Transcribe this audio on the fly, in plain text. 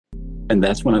And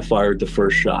that's when I fired the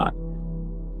first shot.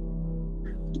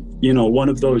 You know, one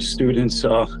of those students,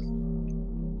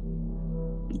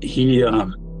 he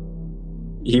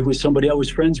was somebody I was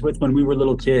friends with when we were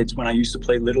little kids, when I used to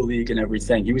play Little League and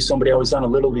everything. He was somebody I was on a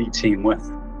Little League team with.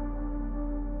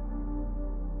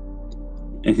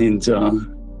 And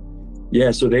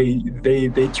yeah, so they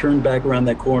turned back around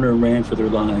that corner and ran for their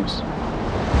lives.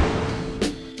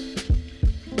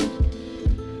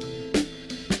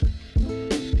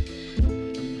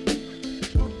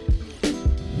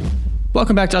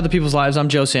 Welcome back to Other People's Lives. I'm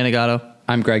Joe Santagato.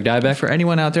 I'm Greg Dybeck. For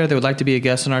anyone out there that would like to be a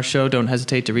guest on our show, don't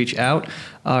hesitate to reach out.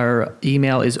 Our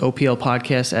email is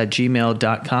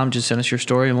oplpodcast@gmail.com. Just send us your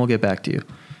story and we'll get back to you.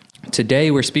 Today,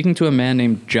 we're speaking to a man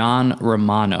named John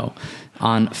Romano.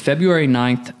 On February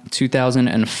 9th,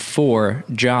 2004,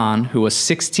 John, who was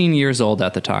 16 years old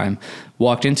at the time,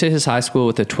 walked into his high school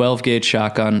with a 12-gauge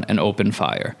shotgun and opened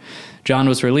fire. John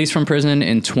was released from prison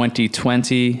in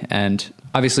 2020, and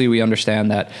obviously we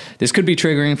understand that this could be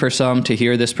triggering for some to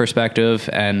hear this perspective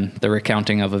and the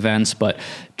recounting of events, but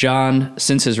John,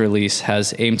 since his release,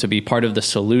 has aimed to be part of the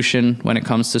solution when it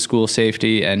comes to school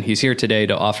safety, and he's here today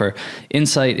to offer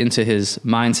insight into his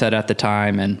mindset at the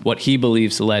time and what he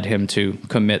believes led him to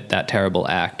commit that terrible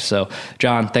act. So,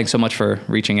 John, thanks so much for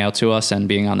reaching out to us and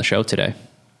being on the show today.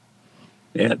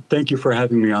 Yeah, thank you for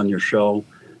having me on your show.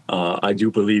 I do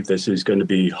believe this is going to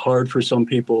be hard for some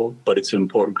people, but it's an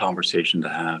important conversation to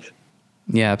have.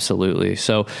 Yeah, absolutely.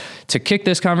 So to kick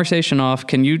this conversation off,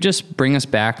 can you just bring us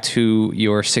back to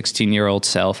your 16-year-old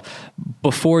self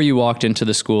before you walked into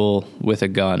the school with a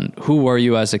gun? Who were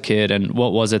you as a kid, and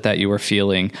what was it that you were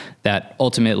feeling that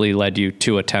ultimately led you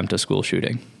to attempt a school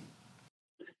shooting?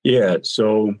 Yeah,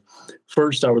 so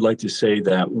first, I would like to say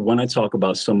that when I talk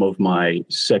about some of my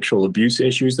sexual abuse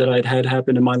issues that I'd had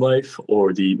happen in my life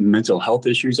or the mental health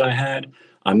issues I had,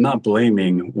 I'm not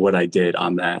blaming what I did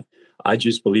on that. I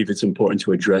just believe it's important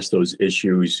to address those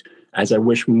issues, as I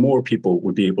wish more people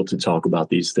would be able to talk about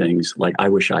these things like I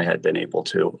wish I had been able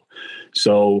to.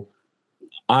 So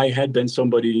I had been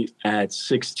somebody at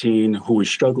 16 who was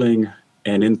struggling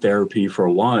and in therapy for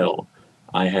a while.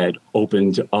 I had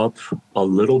opened up a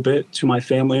little bit to my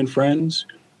family and friends,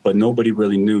 but nobody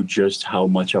really knew just how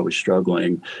much I was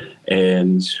struggling.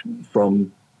 And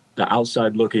from the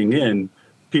outside looking in,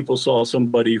 people saw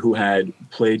somebody who had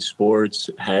played sports,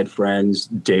 had friends,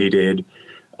 dated.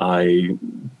 I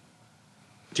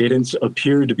didn't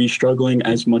appear to be struggling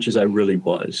as much as I really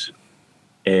was.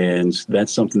 And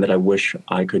that's something that I wish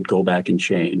I could go back and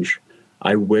change.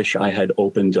 I wish I had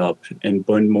opened up and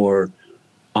been more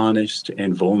honest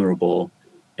and vulnerable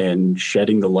and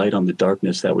shedding the light on the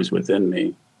darkness that was within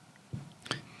me.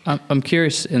 I'm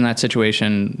curious, in that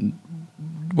situation,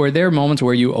 were there moments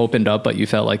where you opened up but you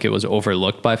felt like it was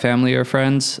overlooked by family or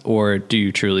friends, or do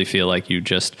you truly feel like you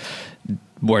just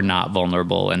were not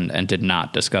vulnerable and did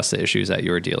not discuss the issues that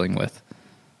you were dealing with?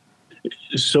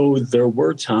 So there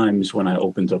were times when I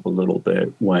opened up a little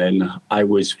bit. When I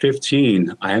was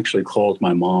 15, I actually called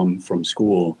my mom from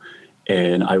school.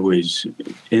 And I was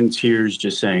in tears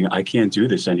just saying, I can't do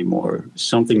this anymore.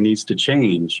 Something needs to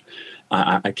change.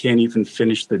 I can't even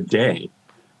finish the day.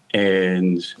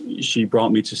 And she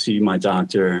brought me to see my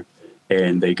doctor,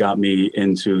 and they got me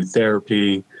into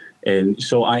therapy. And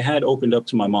so I had opened up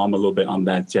to my mom a little bit on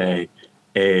that day.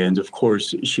 And of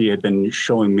course, she had been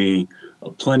showing me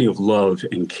plenty of love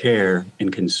and care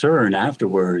and concern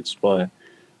afterwards. But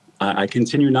I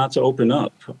continued not to open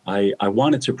up. I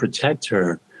wanted to protect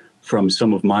her from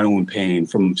some of my own pain,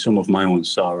 from some of my own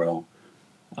sorrow.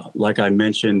 Like I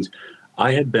mentioned,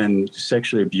 I had been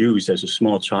sexually abused as a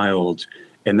small child,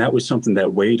 and that was something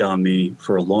that weighed on me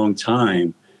for a long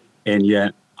time. And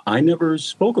yet I never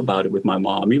spoke about it with my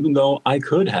mom, even though I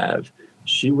could have.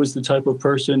 She was the type of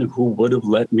person who would have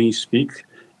let me speak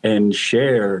and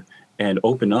share and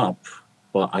open up,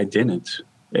 but I didn't.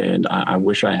 And I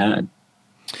wish I had.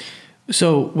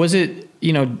 So was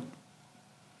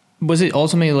it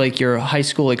ultimately like your high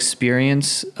school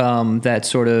experience that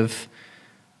sort of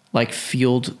like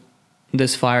fueled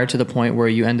this fire to the point where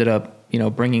you ended up,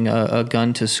 bringing a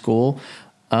gun to school?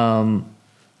 And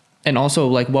also,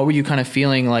 like, what were you kind of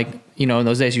feeling like, in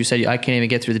those days you said, I can't even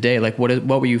get through the day. Like, what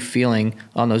were you feeling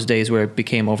on those days where it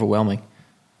became overwhelming?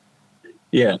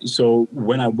 Yeah. So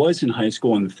when I was in high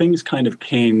school and things kind of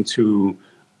came to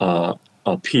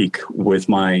a peak with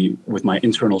my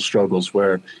internal struggles,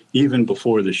 where even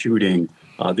before the shooting,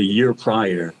 the year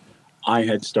prior, I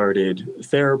had started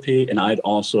therapy, and I'd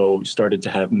also started to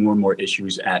have more and more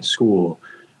issues at school.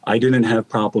 I didn't have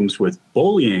problems with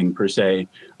bullying per se,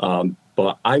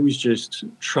 but I was just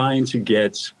trying to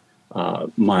get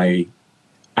my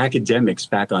academics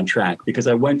back on track, because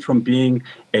I went from being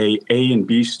A and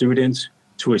B student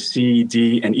to a C,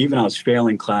 D, and even I was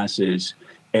failing classes.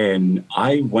 And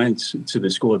I went to the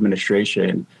school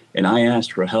administration and I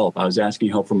asked for help. I was asking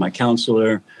help from my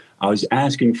counselor. I was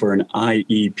asking for an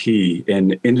IEP,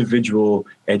 an individual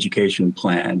education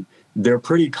plan. They're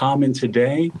pretty common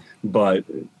today, but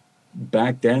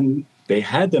back then they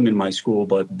had them in my school,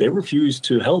 but they refused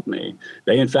to help me.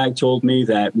 They, in fact, told me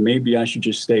that maybe I should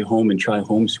just stay home and try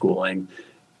homeschooling.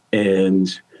 And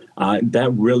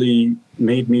that really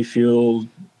made me feel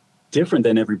different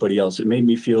than everybody else. It made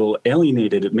me feel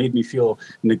alienated. It made me feel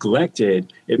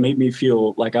neglected. It made me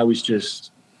feel like I was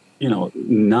just,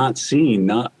 not seen,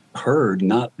 not heard,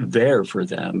 not there for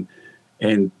them.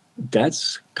 And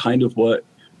that's kind of what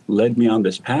led me on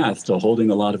this path to holding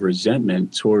a lot of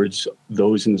resentment towards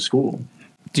those in the school.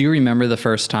 Do you remember the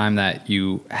first time that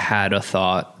you had a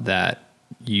thought that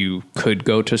you could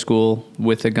go to school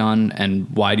with a gun, and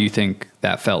why do you think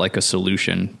that felt like a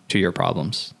solution to your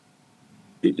problems?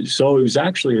 So it was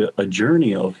actually a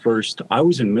journey of first, I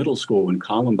was in middle school when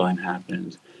Columbine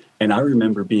happened, and I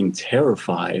remember being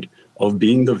terrified of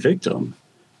being the victim.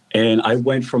 And I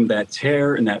went from that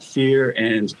terror and that fear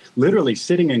and literally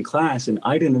sitting in class, and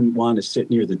I didn't want to sit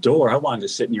near the door. I wanted to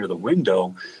sit near the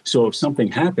window. So if something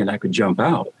happened, I could jump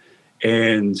out.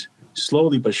 And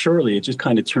slowly but surely, it just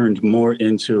kind of turned more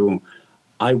into,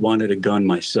 I wanted a gun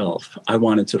myself. I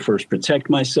wanted to first protect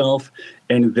myself.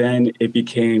 And then it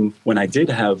became, when I did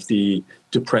have the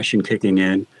depression kicking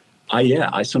in,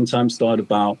 I sometimes thought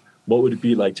about what would it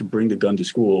be like to bring the gun to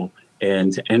school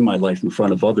and to end my life in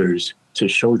front of others to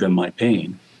show them my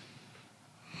pain.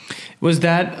 Was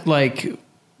that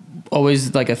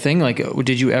always a thing?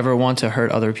 Did you ever want to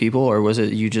hurt other people, or was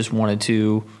it you just wanted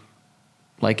to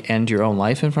end your own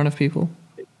life in front of people?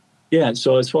 Yeah.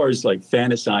 So as far as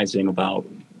fantasizing about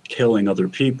killing other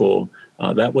people,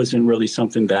 that wasn't really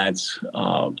something that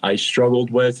I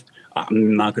struggled with.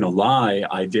 I'm not going to lie.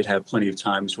 I did have plenty of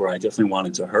times where I definitely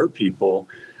wanted to hurt people,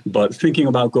 but thinking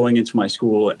about going into my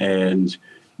school and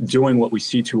doing what we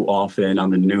see too often on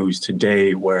the news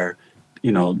today, where,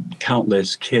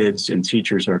 countless kids and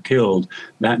teachers are killed,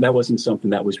 that wasn't something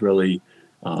that was really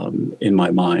in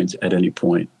my mind at any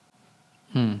point.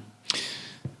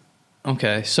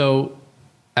 Okay. So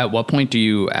at what point do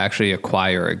you actually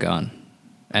acquire a gun?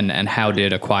 And how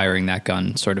did acquiring that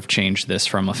gun sort of change this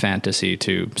from a fantasy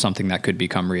to something that could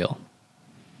become real?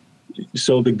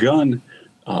 So the gun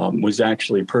was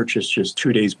actually purchased just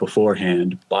 2 days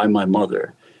beforehand by my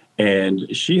mother.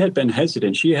 And she had been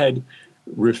hesitant. She had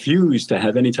refused to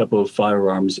have any type of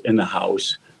firearms in the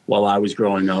house while I was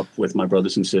growing up with my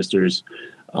brothers and sisters.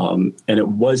 And it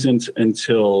wasn't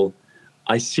until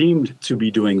I seemed to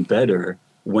be doing better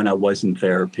when I was in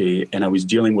therapy and I was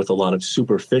dealing with a lot of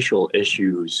superficial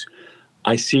issues,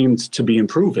 I seemed to be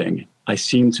improving. I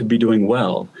seemed to be doing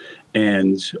well.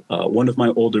 And one of my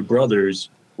older brothers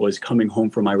was coming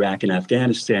home from Iraq and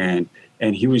Afghanistan,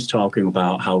 and he was talking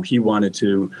about how he wanted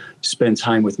to spend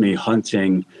time with me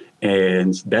hunting.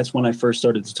 And that's when I first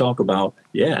started to talk about,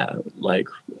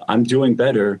 I'm doing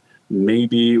better.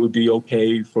 Maybe it would be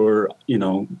okay for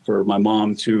my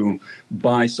mom to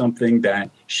buy something that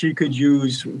she could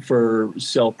use for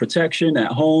self-protection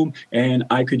at home, and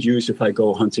I could use if I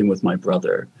go hunting with my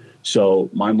brother. So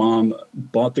my mom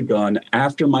bought the gun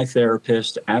after my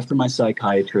therapist, after my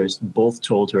psychiatrist, both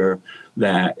told her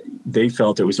that they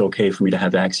felt it was okay for me to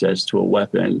have access to a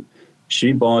weapon.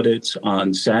 She bought it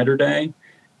on Saturday,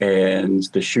 and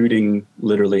the shooting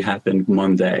literally happened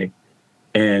Monday.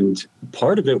 And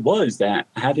part of it was that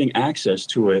having access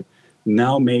to it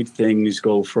now made things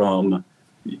go from,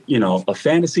 a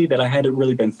fantasy that I hadn't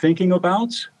really been thinking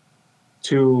about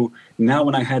to now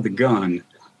when I had the gun.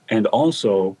 And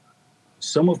also,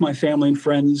 some of my family and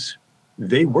friends,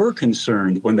 they were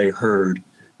concerned when they heard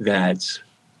that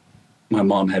my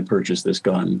mom had purchased this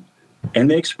gun. And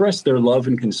they expressed their love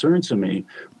and concern to me.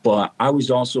 But I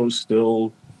was also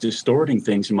still distorting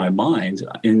things in my mind.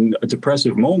 In a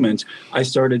depressive moment, I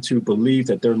started to believe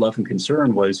that their love and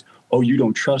concern was, oh, you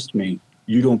don't trust me.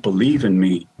 You don't believe in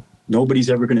me. Nobody's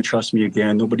ever going to trust me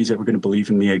again. Nobody's ever going to believe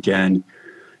in me again.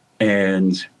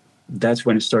 And that's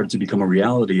when it started to become a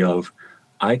reality of,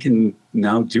 I can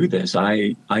now do this.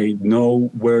 I know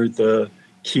where the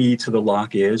key to the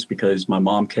lock is because my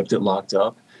mom kept it locked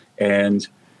up. And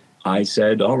I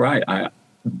said, all right,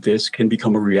 this can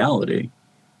become a reality.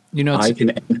 I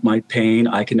can end my pain,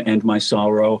 I can end my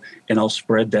sorrow, and I'll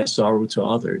spread that sorrow to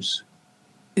others.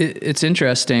 It's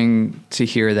interesting to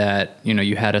hear that,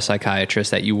 you had a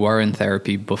psychiatrist, that you were in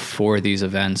therapy before these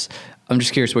events. I'm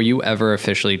just curious, were you ever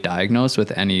officially diagnosed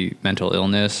with any mental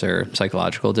illness or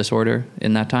psychological disorder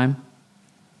in that time?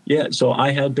 Yeah, so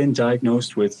I had been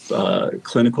diagnosed with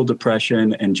clinical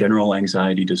depression and general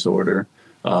anxiety disorder.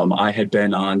 I had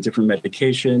been on different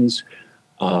medications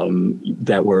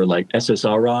that were like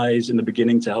SSRIs in the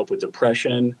beginning to help with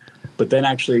depression. But then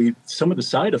actually some of the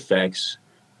side effects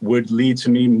would lead to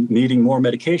me needing more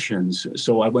medications.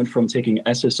 So I went from taking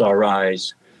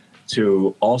SSRIs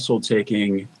to also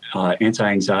taking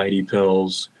anti-anxiety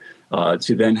pills,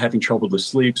 to then having trouble to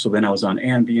sleep. So then I was on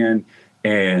Ambien.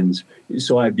 And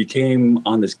so I became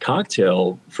on this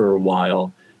cocktail for a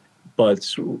while.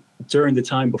 But during the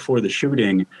time before the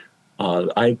shooting,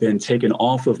 I'd been taken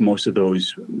off of most of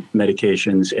those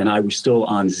medications, and I was still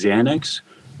on Xanax,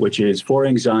 which is for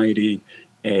anxiety.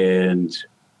 And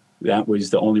that was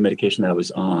the only medication that I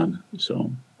was on.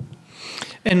 So.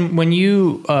 And when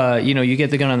you get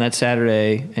the gun on that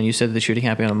Saturday, and you said the shooting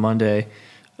happened on Monday,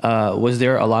 was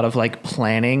there a lot of like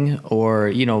planning,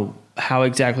 or, how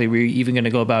exactly were you even going to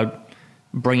go about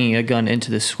bringing a gun into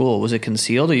the school? Was it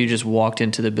concealed, or you just walked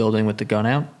into the building with the gun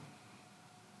out?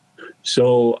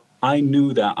 So I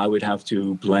knew that I would have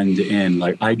to blend in.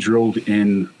 Like, I drove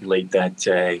in late that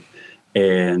day,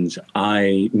 and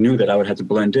I knew that I would have to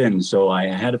blend in. So I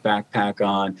had a backpack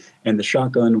on, and the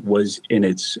shotgun was in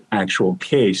its actual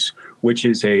case, which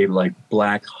is a like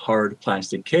black hard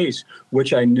plastic case,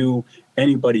 which I knew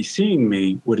anybody seeing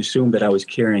me would assume that I was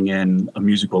carrying in a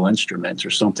musical instrument or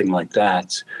something like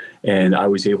that. And I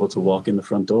was able to walk in the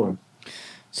front door.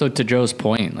 So to Joe's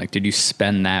point, like, did you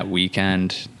spend that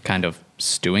weekend kind of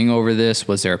stewing over this?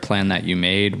 Was there a plan that you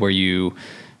made? Were you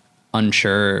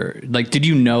unsure? Like, did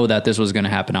you know that this was going to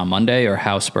happen on Monday, or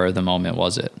how spur of the moment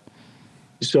was it?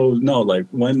 So no, like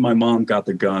when my mom got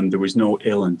the gun, there was no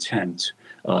ill intent.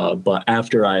 But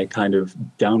after I kind of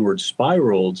downward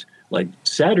spiraled, like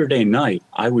Saturday night,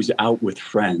 I was out with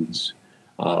friends.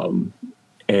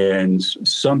 And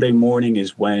Sunday morning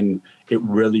is when it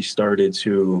really started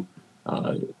to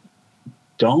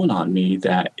dawn on me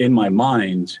that in my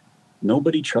mind,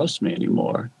 nobody trusts me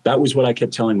anymore. That was what I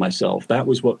kept telling myself. That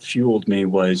was what fueled me,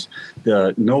 was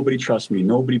the nobody trusts me.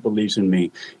 Nobody believes in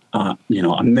me.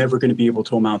 I'm never going to be able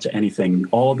to amount to anything.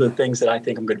 All the things that I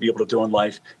think I'm going to be able to do in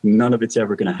life, none of it's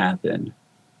ever going to happen.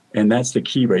 And that's the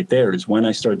key right there, is when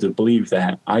I started to believe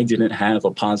that I didn't have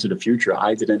a positive future.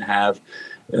 I didn't have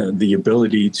the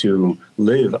ability to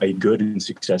live a good and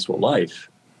successful life.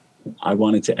 I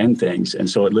wanted to end things. And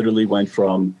so it literally went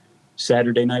from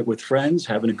Saturday night with friends,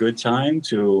 having a good time,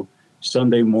 to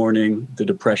Sunday morning, the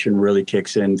depression really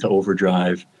kicks into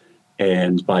overdrive.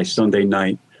 And by Sunday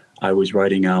night, I was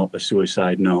writing out a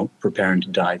suicide note, preparing to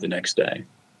die the next day.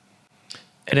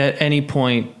 And at any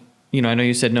point, I know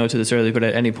you said no to this earlier, but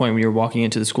at any point when you were walking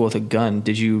into the school with a gun,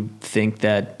 did you think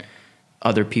that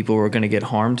other people were going to get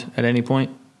harmed at any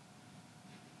point?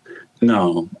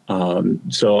 No.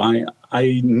 So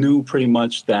I knew pretty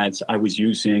much that I was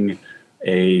using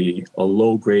a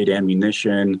low grade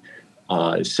ammunition,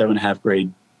 7.5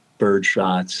 grade bird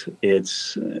shots.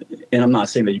 And I'm not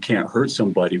saying that you can't hurt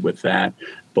somebody with that,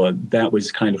 but that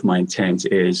was kind of my intent,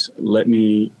 is let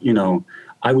me,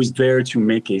 I was there to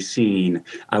make a scene.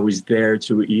 I was there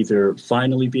to either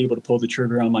finally be able to pull the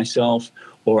trigger on myself,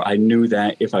 or I knew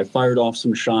that if I fired off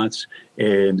some shots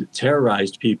and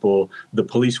terrorized people, the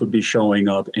police would be showing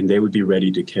up and they would be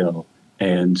ready to kill.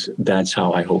 And that's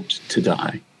how I hoped to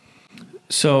die.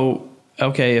 So,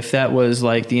 okay, if that was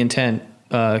like the intent,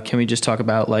 can we just talk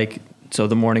about so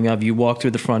the morning of, you walk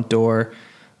through the front door,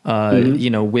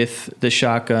 with the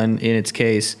shotgun in its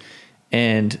case,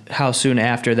 and how soon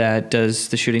after that does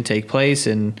the shooting take place?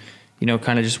 And,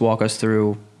 kind of just walk us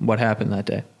through what happened that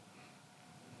day.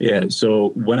 Yeah, so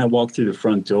when I walked through the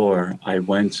front door, I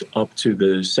went up to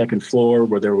the second floor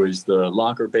where there was the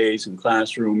locker bays and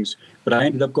classrooms, but I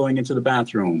ended up going into the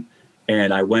bathroom,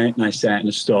 and I went and I sat in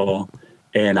a stall,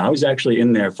 and I was actually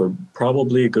in there for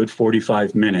probably a good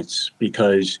 45 minutes,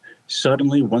 because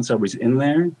suddenly once I was in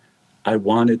there, I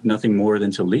wanted nothing more than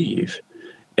to leave.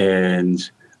 And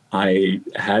I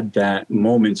had that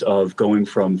moment of going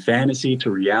from fantasy to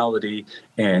reality,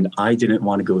 and I didn't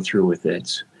want to go through with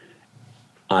it.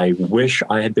 I wish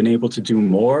I had been able to do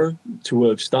more to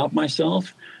have stopped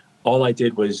myself. All I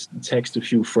did was text a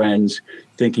few friends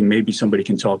thinking maybe somebody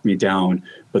can talk me down.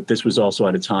 But this was also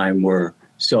at a time where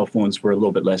cell phones were a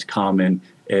little bit less common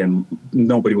and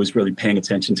nobody was really paying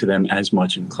attention to them as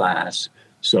much in class.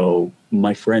 So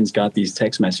my friends got these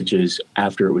text messages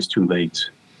after it was too late.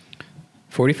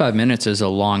 45 minutes is a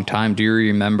long time. Do you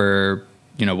remember,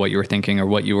 what you were thinking or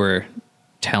what you were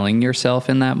telling yourself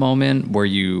in that moment? Were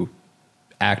you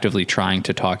actively trying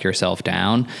to talk yourself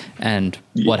down, and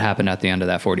what happened at the end of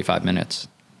that 45 minutes?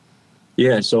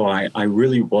 Yeah, so I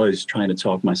really was trying to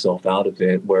talk myself out of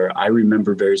it, where I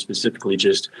remember very specifically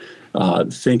just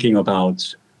thinking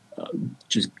about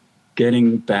just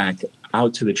getting back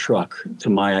out to the truck. To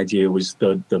my idea was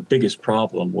the biggest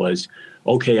problem was,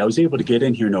 okay, I was able to get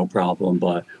in here, no problem,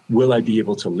 but will I be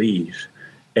able to leave?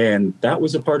 And that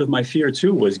was a part of my fear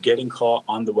too, was getting caught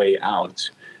on the way out.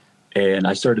 And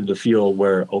I started to feel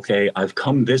where, okay, I've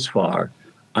come this far.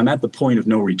 I'm at the point of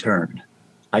no return.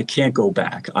 I can't go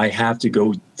back. I have to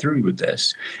go through with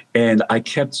this. And I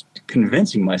kept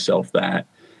convincing myself that.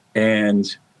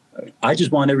 And I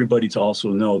just want everybody to also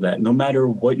know that no matter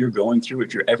what you're going through,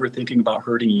 if you're ever thinking about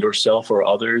hurting yourself or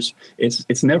others,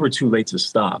 it's never too late to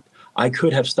stop. I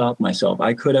could have stopped myself.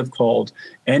 I could have called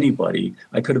anybody.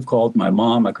 I could have called my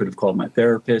mom. I could have called my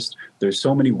therapist. There's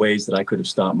so many ways that I could have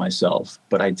stopped myself,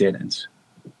 but I didn't.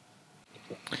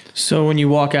 So when you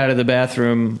walk out of the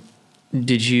bathroom,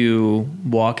 did you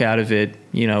walk out of it,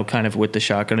 kind of with the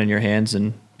shotgun in your hands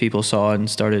and people saw it and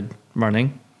started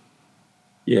running?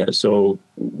 Yeah, so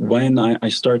when I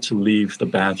start to leave the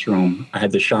bathroom, I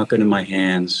had the shotgun in my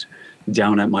hands,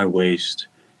 down at my waist.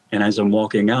 And as I'm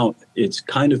walking out, it's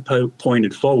kind of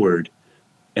pointed forward.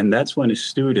 And that's when a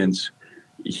student,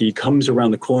 he comes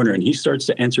around the corner and he starts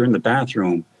to enter in the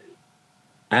bathroom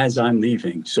as I'm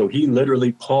leaving. So he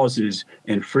literally pauses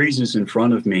and freezes in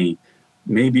front of me,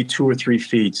 maybe 2 or 3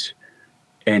 feet.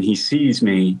 And he sees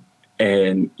me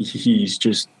and he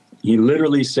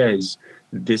literally says,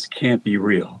 "This can't be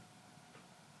real."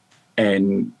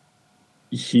 And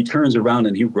he turns around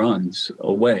and he runs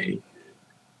away.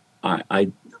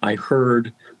 I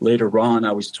heard later on,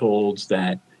 I was told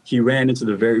that he ran into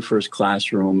the very first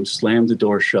classroom, slammed the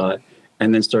door shut,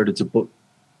 and then started to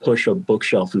push a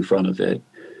bookshelf in front of it.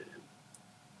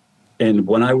 And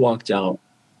when I walked out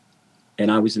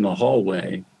and I was in the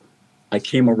hallway, I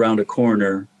came around a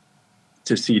corner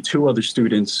to see 2 other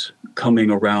students coming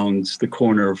around the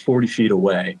corner 40 feet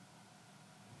away.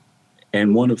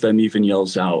 And one of them even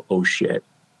yells out, "Oh shit."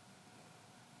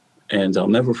 And I'll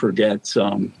never forget,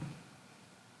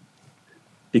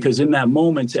 because in that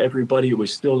moment, to everybody, it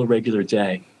was still a regular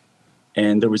day.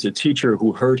 And there was a teacher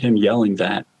who heard him yelling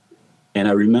that. And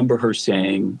I remember her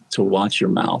saying to watch your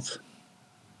mouth.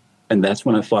 And that's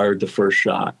when I fired the first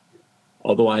shot.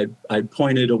 Although I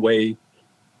pointed away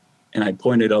and I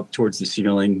pointed up towards the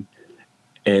ceiling,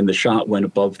 and the shot went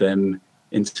above them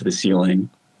into the ceiling.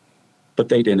 But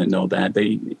they didn't know that.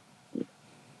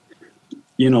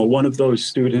 One of those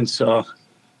students,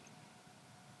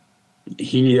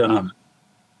 he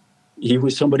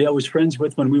was somebody I was friends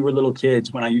with when we were little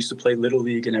kids, when I used to play Little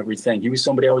League and everything. He was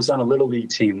somebody I was on a Little League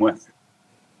team with.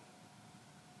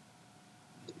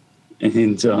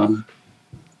 And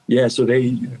so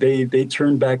they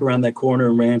turned back around that corner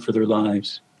and ran for their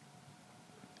lives.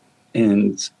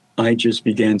 And I just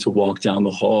began to walk down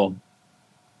the hall.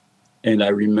 And I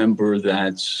remember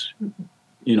that,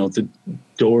 the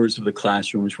doors of the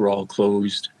classrooms were all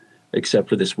closed except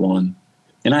for this one.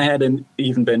 And I hadn't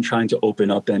even been trying to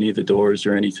open up any of the doors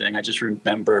or anything. I just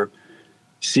remember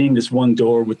seeing this one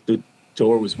door with the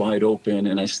door was wide open,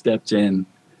 and I stepped in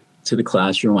to the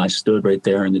classroom. I stood right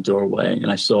there in the doorway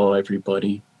and I saw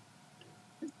everybody.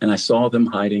 And I saw them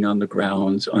hiding on the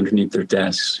ground underneath their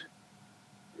desks.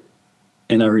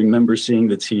 And I remember seeing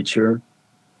the teacher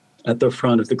at the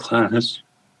front of the class,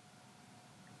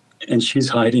 and she's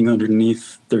hiding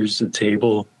underneath, there's a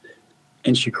table,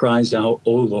 and she cries out,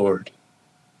 "Oh Lord."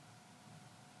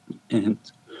 And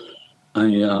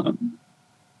I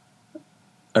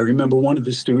remember one of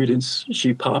the students,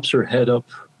 she pops her head up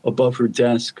above her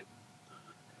desk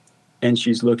and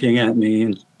she's looking at me,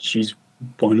 and she's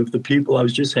one of the people I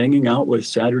was just hanging out with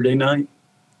Saturday night.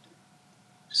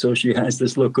 So she has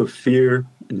this look of fear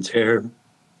and terror,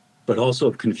 but also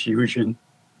of confusion.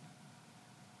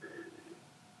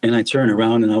 And I turn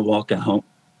around and I walk out,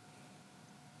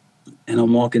 and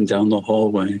I'm walking down the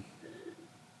hallway,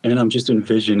 and I'm just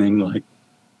envisioning,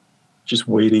 just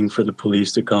waiting for the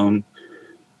police to come,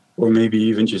 or maybe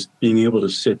even just being able to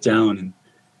sit down and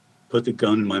put the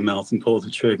gun in my mouth and pull the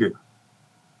trigger.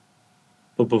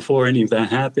 But before any of that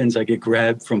happens, I get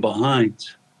grabbed from behind.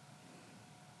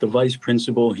 The vice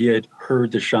principal, he had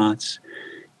heard the shots.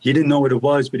 He didn't know what it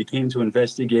was, but he came to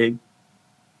investigate.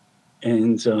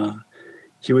 And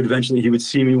he would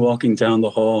see me walking down the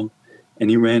hall, and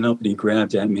he ran up and he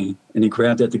grabbed at me, and he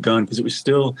grabbed at the gun because it was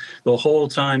still, the whole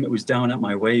time it was down at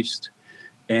my waist.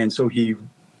 And so he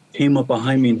came up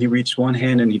behind me and he reached one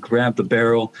hand and he grabbed the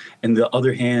barrel, and the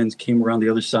other hand came around the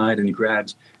other side and he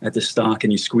grabbed at the stock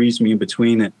and he squeezed me in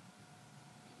between it.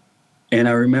 And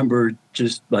I remember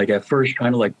just like at first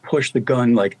trying to like push the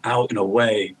gun like out and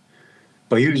away,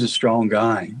 but he was a strong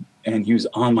guy and he was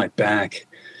on my back.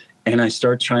 And I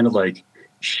start trying to like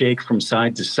shake from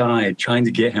side to side, trying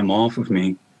to get him off of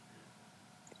me.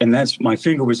 And that's, my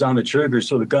finger was on the trigger,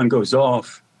 so the gun goes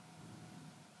off.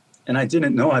 And I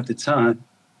didn't know at the time.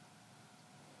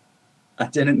 I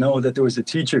didn't know that there was a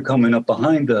teacher coming up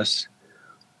behind us.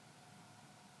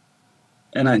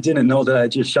 And I didn't know that I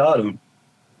just shot him.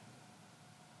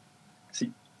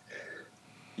 See,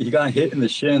 he got hit in the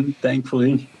shin,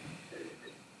 thankfully.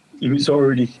 He was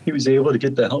able to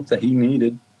get the help that he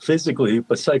needed physically,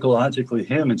 but psychologically,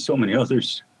 him and so many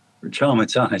others were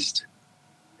traumatized.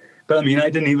 But I mean, I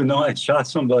didn't even know I'd shot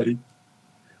somebody.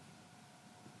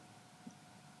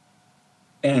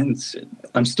 And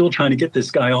I'm still trying to get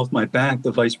this guy off my back,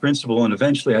 the vice principal, and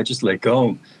eventually I just let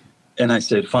go. And I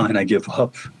said, fine, I give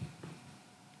up.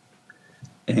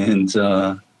 And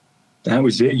that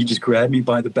was it. He just grabbed me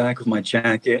by the back of my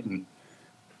jacket and,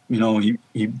 you know, he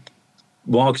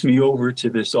walks me over to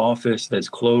this office that's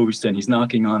closed and he's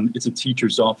knocking on, it's a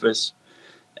teacher's office.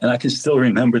 And I can still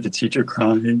remember the teacher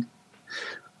crying.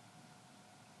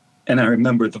 And I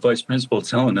remember the vice principal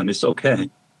telling him, it's okay.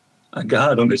 I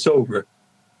got him, it's over.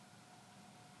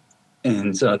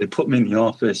 And they put me in the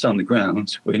office on the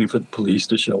ground, waiting for the police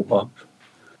to show up.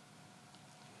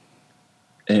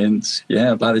 And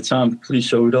yeah, by the time the police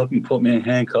showed up and put me in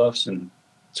handcuffs and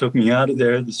took me out of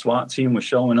there, the SWAT team was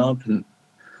showing up and,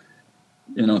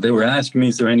 you know, they were asking me,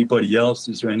 is there anybody else?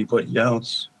 Is there anybody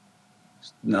else?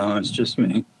 No, it's just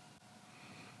me.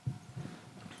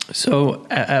 So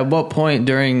at what point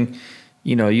during,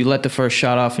 you know, you let the first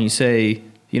shot off and you say,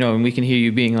 you know, and we can hear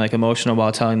you being like emotional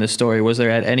while telling this story. Was there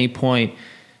at any point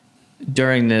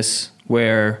during this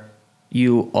where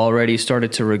you already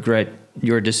started to regret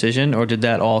your decision, or did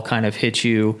that all kind of hit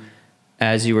you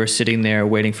as you were sitting there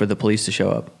waiting for the police to show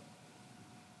up?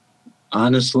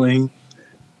 Honestly,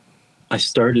 I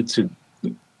started to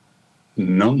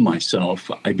numb myself.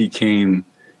 I became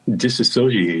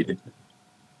disassociated.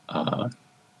 And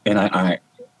I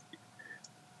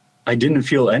didn't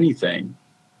feel anything.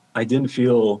 I didn't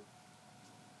feel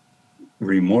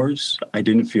remorse. I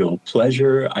didn't feel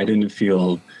pleasure. I didn't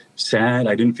feel sad.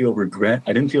 I didn't feel regret.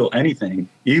 I didn't feel anything.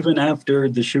 Even after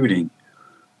the shooting,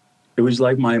 it was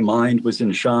like my mind was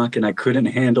in shock and I couldn't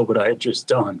handle what I had just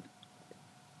done.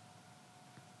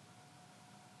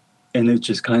 And it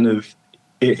just kind of,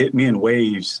 it hit me in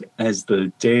waves as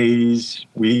the days,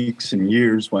 weeks, and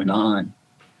years went on,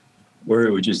 where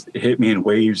it would just hit me in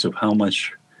waves of how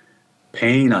much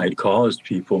pain I'd caused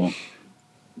people.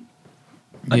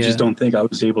 I just don't think I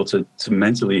was able to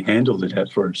mentally handle it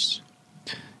at first.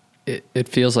 It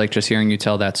feels like, just hearing you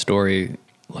tell that story,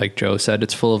 like Joe said,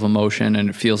 it's full of emotion, and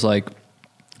it feels like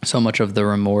so much of the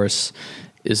remorse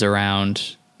is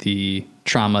around the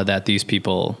trauma that these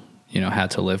people, you know,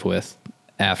 had to live with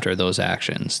after those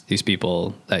actions. These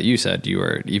people that you said you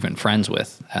were even friends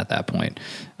with at that point.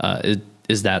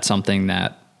 Is that something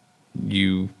that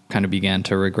you kind of began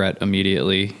to regret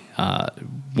immediately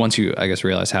once you, I guess,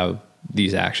 realized how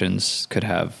these actions could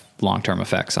have long-term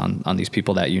effects on these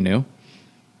people that you knew?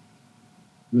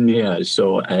 Yeah,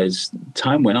 so as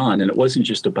time went on, and it wasn't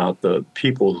just about the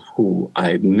people who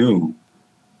I knew,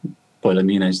 but I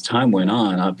mean, as time went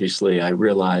on, obviously I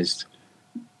realized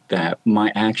that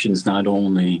my actions not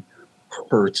only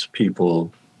hurt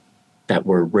people that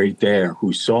were right there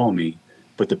who saw me,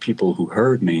 but the people who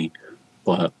heard me,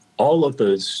 but all of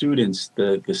the students,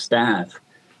 the staff,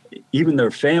 even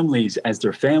their families, as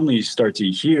their families start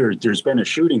to hear there's been a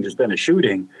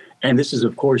shooting. And this is,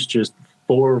 of course, just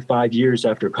 4 or 5 years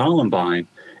after Columbine.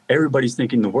 Everybody's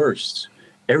thinking the worst.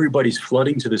 Everybody's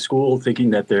flooding to the school thinking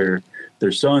that their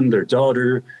son, their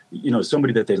daughter, you know,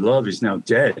 somebody that they love is now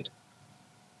dead.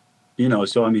 You know,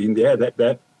 so I mean, yeah,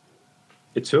 that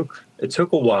it took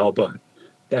a while, but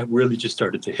that really just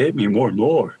started to hit me more and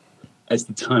more as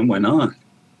the time went on.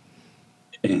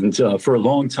 And for a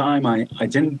long time, I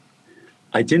didn't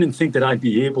think that I'd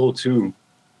be able to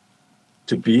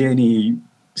be any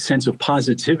sense of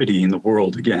positivity in the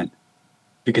world again,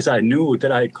 because I knew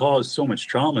that I had caused so much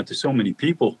trauma to so many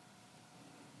people.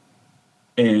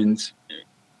 And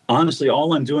honestly,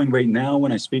 all I'm doing right now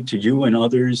when I speak to you and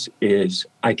others is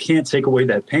I can't take away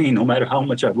that pain, no matter how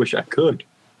much I wish I could.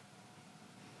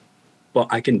 But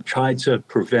I can try to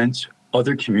prevent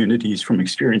other communities from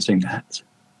experiencing that.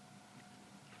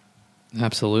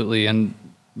 Absolutely. And,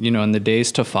 you know, in the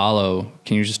days to follow,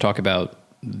 can you just talk about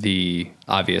the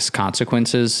obvious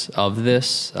consequences of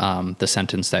this, the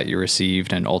sentence that you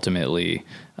received, and ultimately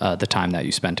the time that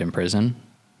you spent in prison?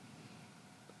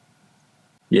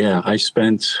 Yeah, I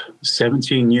spent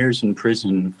 17 years in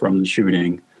prison from the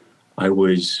shooting. I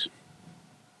was,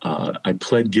 I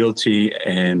pled guilty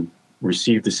and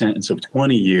received a sentence of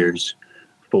 20 years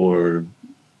for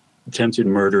attempted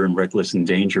murder and reckless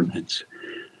endangerment.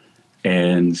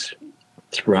 And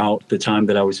throughout the time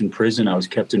that I was in prison, I was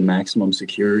kept in maximum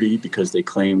security because they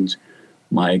claimed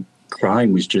my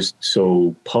crime was just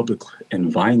so public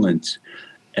and violent,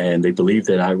 and they believed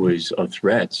that I was a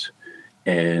threat.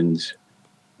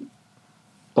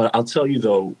 But I'll tell you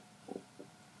though,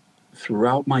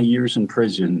 throughout my years in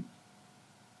prison,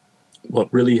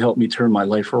 what really helped me turn my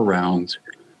life around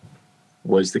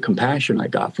was the compassion I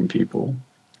got from people.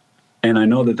 And I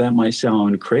know that that might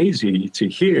sound crazy to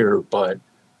hear, but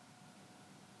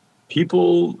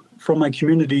people from my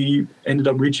community ended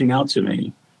up reaching out to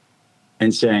me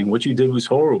and saying, what you did was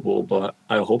horrible, but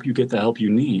I hope you get the help you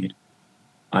need.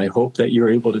 I hope that you're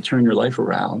able to turn your life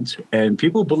around. And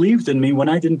people believed in me when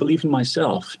I didn't believe in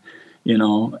myself, you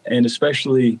know, and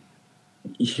especially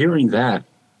hearing that,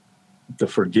 the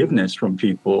forgiveness from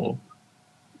people,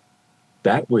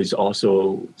 that was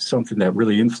also something that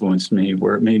really influenced me,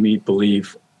 where it made me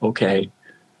believe, okay,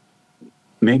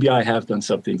 maybe I have done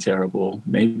something terrible.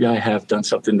 Maybe I have done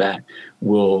something that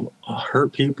will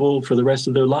hurt people for the rest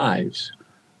of their lives.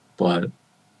 But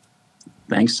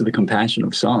thanks to the compassion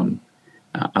of some,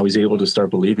 I was able to start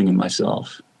believing in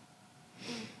myself.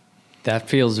 That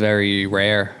feels very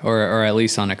rare, or at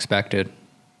least unexpected.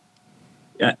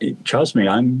 Yeah, trust me,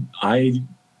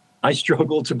 I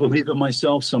struggle to believe in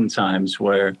myself sometimes,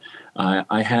 where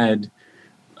I had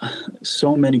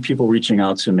so many people reaching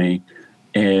out to me,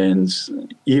 and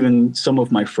even some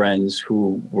of my friends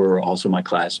who were also my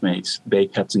classmates, they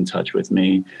kept in touch with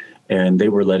me, and they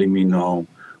were letting me know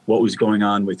what was going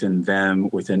on within them,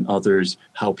 within others,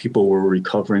 how people were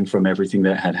recovering from everything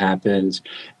that had happened.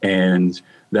 And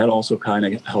that also kind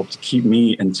of helped keep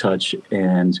me in touch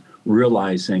and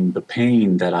realizing the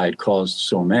pain that I had caused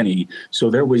so many. So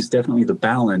there was definitely the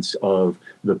balance of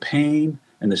the pain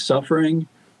and the suffering,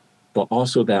 but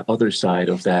also that other side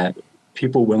of that,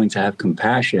 people willing to have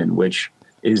compassion, which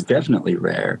is definitely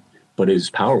rare, but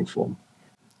is powerful.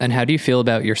 And how do you feel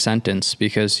about your sentence?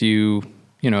 Because you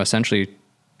essentially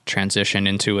transition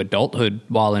into adulthood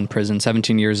while in prison.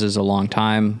 17 years is a long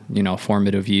time,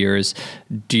 formative years.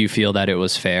 Do you feel that it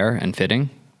was fair and fitting?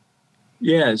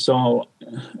 Yeah, so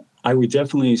I would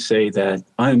definitely say that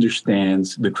I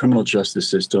understand the criminal justice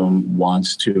system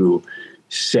wants to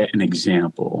set an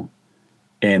example,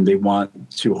 and they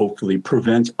want to hopefully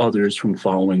prevent others from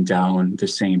following down the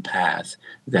same path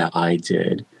that I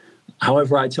did.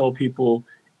 However, I tell people,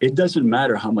 it doesn't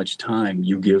matter how much time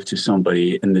you give to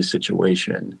somebody in this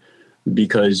situation,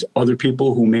 because other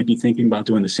people who may be thinking about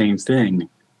doing the same thing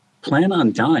plan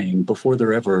on dying before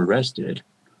they're ever arrested.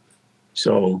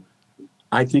 So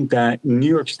I think that New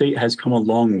York State has come a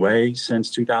long way since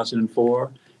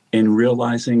 2004 in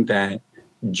realizing that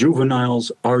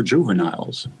juveniles are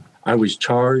juveniles. I was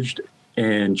charged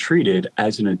and treated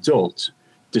as an adult,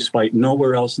 despite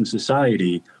nowhere else in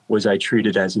society was I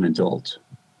treated as an adult.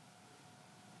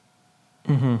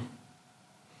 Mm-hmm.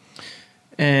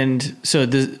 And so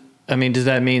does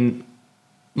that mean,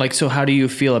 like, so how do you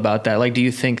feel about that? Like, do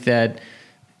you think that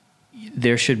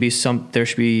there should be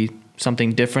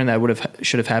something different that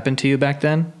should have happened to you back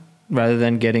then rather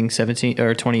than getting 17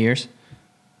 or 20 years?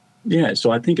 Yeah.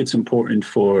 So I think it's important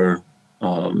for,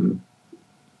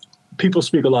 people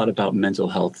speak a lot about mental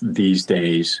health these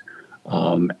days.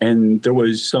 And there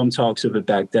was some talks of it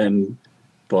back then,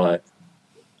 but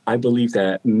I believe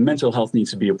that mental health needs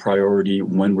to be a priority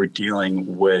when we're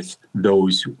dealing with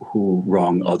those who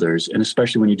wrong others, and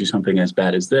especially when you do something as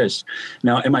bad as this.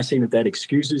 Now, am I saying that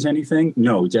excuses anything?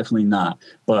 No, definitely not.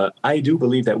 But I do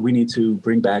believe that we need to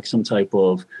bring back some type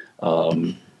of,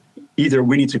 either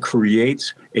we need to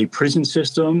create a prison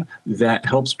system that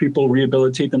helps people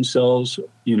rehabilitate themselves,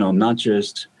 not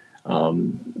just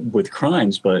with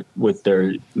crimes, but with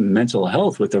their mental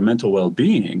health, with their mental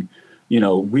well-being.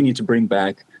 We need to bring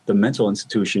back the mental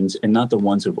institutions, and not the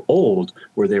ones of old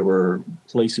where they were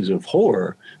places of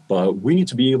horror, but we need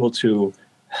to be able to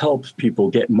help people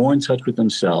get more in touch with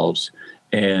themselves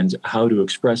and how to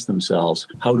express themselves,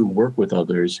 how to work with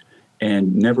others,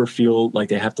 and never feel like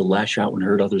they have to lash out and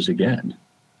hurt others again.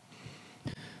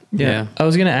 Yeah. I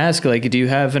was going to ask, do you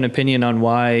have an opinion on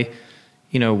why,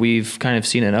 we've kind of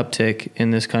seen an uptick in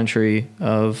this country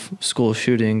of school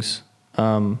shootings?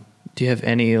 Do you have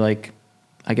any,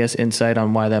 insight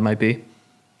on why that might be?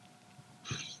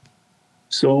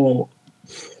 So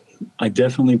I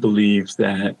definitely believe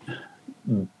that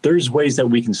there's ways that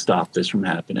we can stop this from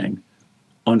happening.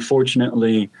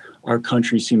 Unfortunately, our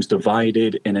country seems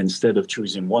divided, and instead of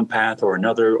choosing one path or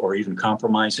another, or even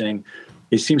compromising,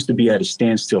 it seems to be at a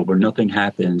standstill where nothing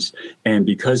happens. And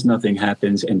because nothing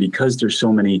happens, and because there's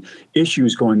so many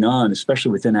issues going on,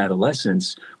 especially within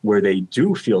adolescence, where they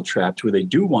do feel trapped, where they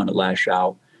do want to lash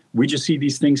out, we just see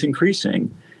these things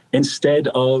increasing. Instead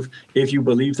of, if you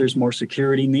believe there's more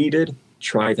security needed,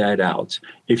 try that out.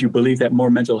 If you believe that more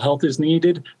mental health is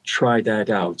needed, try that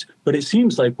out. But it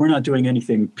seems like we're not doing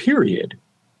anything, period.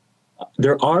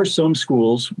 There are some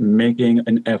schools making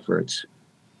an effort,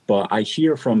 but I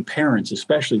hear from parents,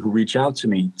 especially, who reach out to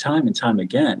me time and time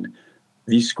again.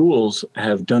 These schools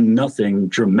have done nothing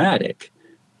dramatic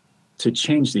to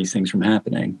change these things from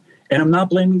happening. And I'm not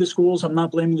blaming the schools. I'm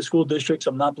not blaming the school districts.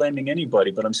 I'm not blaming anybody.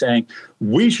 But I'm saying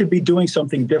we should be doing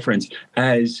something different.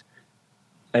 As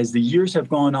the years have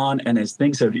gone on and as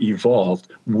things have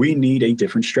evolved, we need a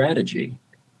different strategy.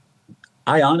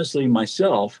 I honestly,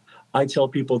 myself, I tell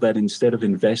people that instead of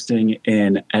investing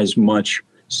in as much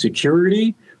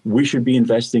security, we should be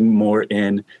investing more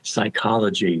in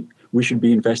psychology. We should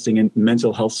be investing in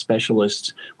mental health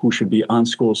specialists who should be on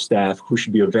school staff, who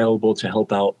should be available to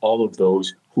help out all of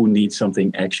those who need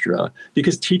something extra.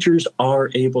 Because teachers are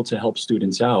able to help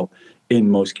students out in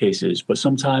most cases, but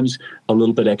sometimes a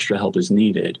little bit extra help is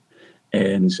needed.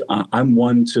 And I'm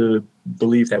one to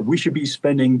believe that we should be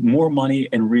spending more money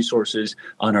and resources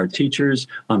on our teachers,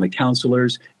 on the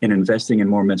counselors, and investing in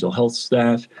more mental health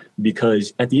staff,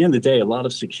 because at the end of the day, a lot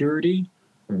of security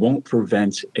won't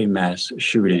prevent a mass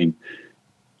shooting.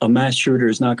 A mass shooter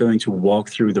is not going to walk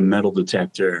through the metal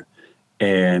detector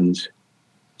and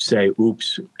say,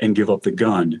 oops, and give up the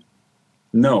gun.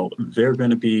 No, they're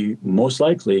going to be most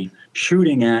likely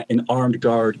shooting at an armed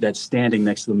guard that's standing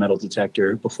next to the metal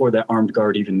detector before that armed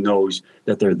guard even knows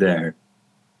that they're there.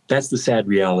 That's the sad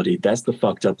reality. That's the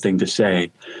fucked up thing to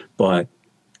say, but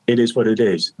it is what it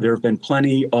is. There have been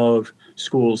plenty of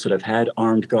schools that have had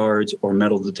armed guards or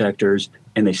metal detectors,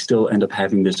 and they still end up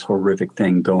having this horrific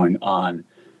thing going on.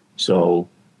 So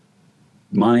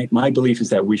my belief is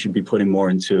that we should be putting more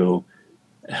into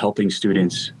helping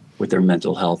students with their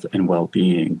mental health and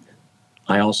well-being.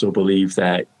 I also believe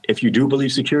that if you do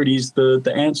believe security is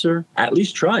the answer, at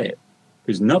least try it,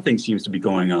 because nothing seems to be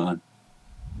going on.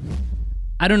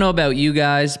 I don't know about you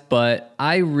guys, but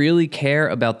I really care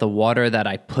about the water that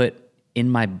I put in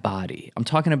my body. I'm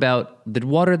talking about the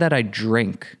water that I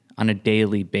drink on a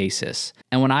daily basis.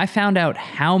 And when I found out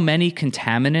how many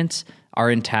contaminants are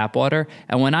in tap water,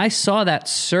 and when I saw that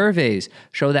surveys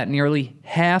show that nearly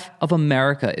half of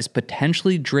America is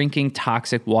potentially drinking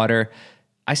toxic water,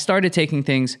 I started taking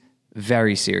things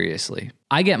very seriously.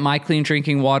 I get my clean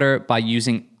drinking water by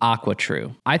using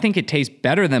AquaTrue. I think it tastes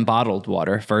better than bottled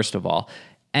water, first of all,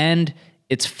 and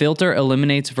its filter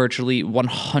eliminates virtually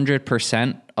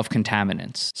 100% of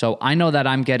contaminants. So I know that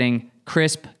I'm getting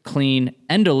crisp, clean,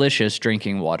 and delicious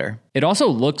drinking water. It also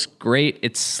looks great.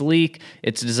 It's sleek.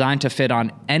 It's designed to fit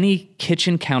on any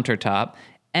kitchen countertop,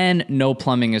 and no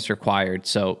plumbing is required,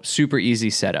 so super easy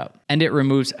setup. And it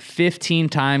removes 15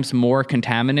 times more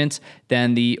contaminants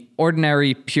than the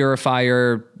ordinary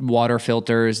purifier water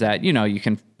filters that, you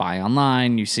can buy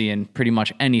online, you see in pretty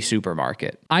much any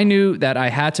supermarket. I knew that I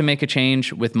had to make a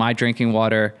change with my drinking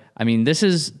water. I mean, this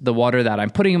is the water that I'm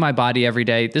putting in my body every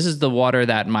day. This is the water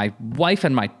that my wife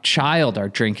and my child are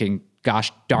drinking.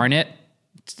 Gosh darn it.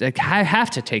 I have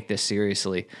to take this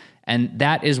seriously. And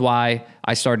that is why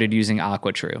I started using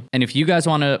AquaTrue. And if you guys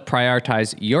want to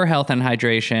prioritize your health and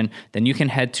hydration, then you can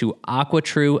head to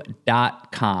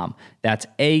aquatrue.com. That's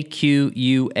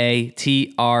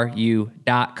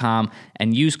AQUATRU.com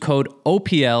and use code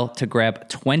OPL to grab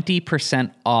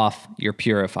 20% off your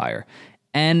purifier.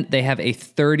 And they have a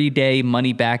 30-day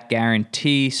money-back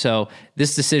guarantee, so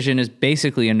this decision is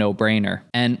basically a no-brainer.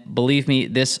 And believe me,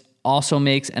 this also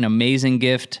makes an amazing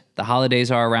gift. The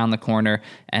holidays are around the corner,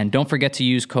 and don't forget to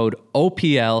use code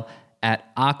OPL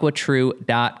at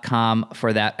aquatrue.com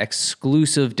for that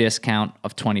exclusive discount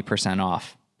of 20%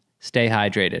 off. Stay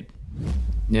hydrated.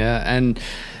 Yeah, and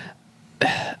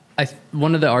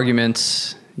one of the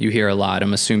arguments you hear a lot,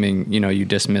 I'm assuming you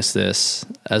dismiss this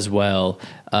as well.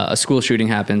 A school shooting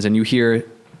happens, and you hear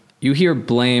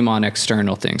blame on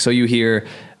external things. So you hear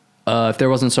if there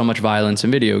wasn't so much violence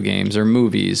in video games or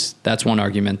movies, that's one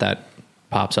argument that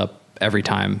pops up every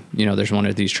time there's one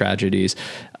of these tragedies.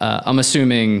 I'm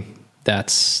assuming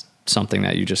that's something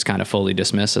that you just kind of fully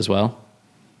dismiss as well.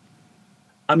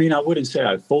 I mean, I wouldn't say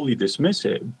I fully dismiss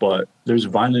it, but there's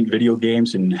violent video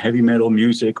games and heavy metal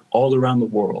music all around the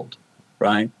world,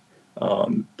 right?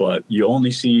 But you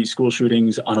only see school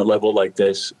shootings on a level like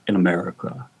this in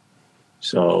America.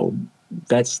 So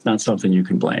that's not something you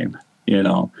can blame.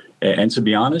 And to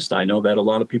be honest, I know that a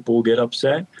lot of people will get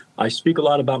upset. I speak a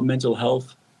lot about mental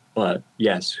health, but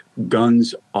yes,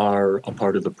 guns are a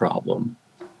part of the problem.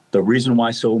 The reason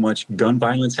why so much gun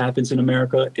violence happens in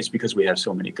America is because we have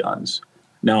so many guns.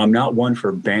 Now, I'm not one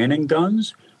for banning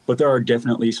guns, but there are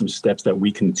definitely some steps that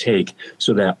we can take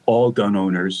so that all gun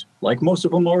owners, like most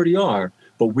of them already are,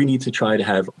 but we need to try to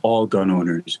have all gun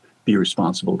owners be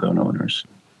responsible gun owners.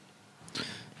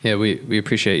 Yeah, we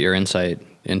appreciate your insight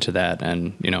into that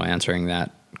and, answering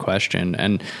that question.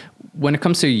 And when it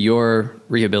comes to your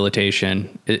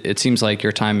rehabilitation, it seems like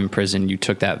your time in prison, you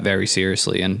took that very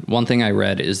seriously. And one thing I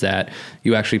read is that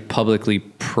you actually publicly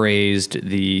praised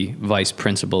the vice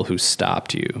principal who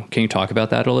stopped you. Can you talk about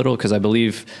that a little? Because I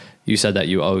believe you said that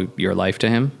you owe your life to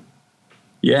him.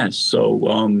 Yes.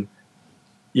 So,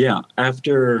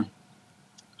 after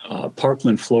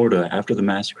Parkland, Florida, after the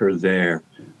massacre there,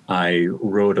 I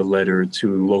wrote a letter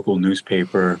to local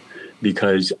newspaper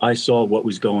because I saw what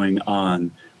was going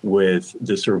on with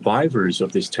the survivors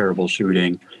of this terrible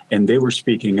shooting, and they were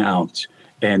speaking out,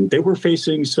 and they were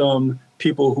facing some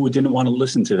people who didn't want to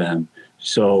listen to them.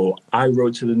 So I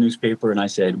wrote to the newspaper and I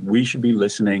said, we should be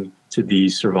listening to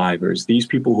these survivors, these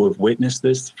people who have witnessed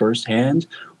this firsthand,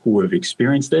 who have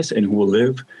experienced this, and who will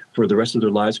live for the rest of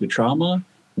their lives with trauma.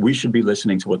 We should be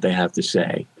listening to what they have to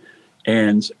say.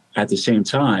 And at the same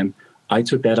time, I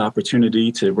took that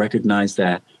opportunity to recognize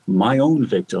that my own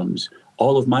victims,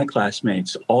 all of my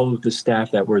classmates, all of the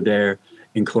staff that were there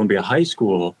in Columbia High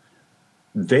School,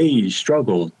 they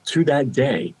struggled to that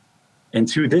day and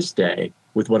to this day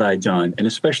with what I'd done. And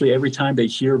especially every time they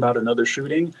hear about another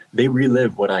shooting, they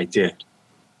relive what I did.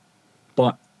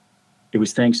 But it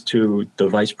was thanks to the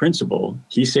vice principal.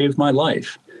 He saved my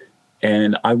life.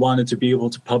 And I wanted to be able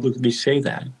to publicly say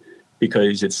that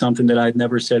because it's something that I'd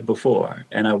never said before.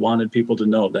 And I wanted people to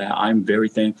know that I'm very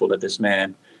thankful that this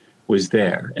man was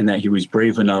there and that he was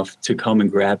brave enough to come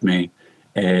and grab me,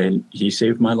 and he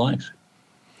saved my life.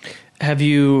 Have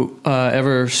you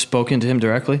ever spoken to him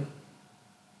directly?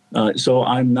 So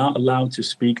I'm not allowed to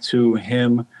speak to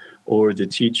him or the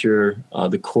teacher.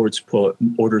 The courts put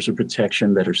orders of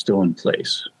protection that are still in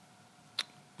place.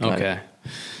 Okay.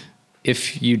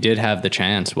 If you did have the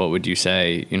chance, what would you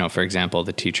say, for example,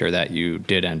 the teacher that you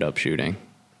did end up shooting?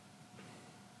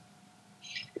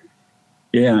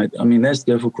 Yeah, I mean, that's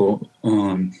difficult.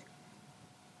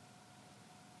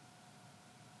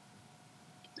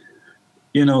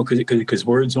 Because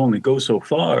words only go so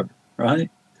far,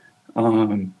 right?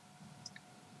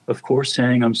 Of course,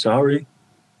 saying I'm sorry,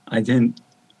 it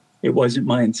wasn't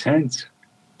my intent.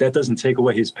 That doesn't take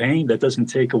away his pain. That doesn't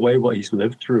take away what he's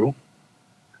lived through.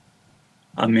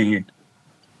 I mean,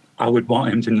 I would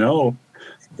want him to know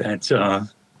that,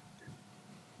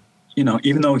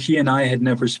 even though he and I had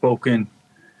never spoken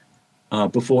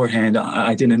beforehand,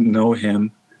 I didn't know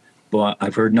him, but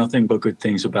I've heard nothing but good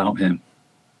things about him.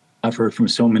 I've heard from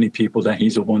so many people that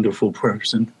he's a wonderful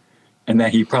person and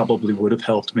that he probably would have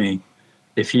helped me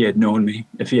if he had known me,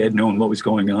 if he had known what was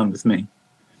going on with me.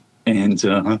 And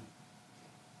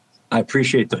I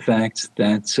appreciate the fact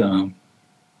that,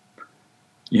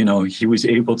 he was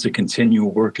able to continue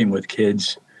working with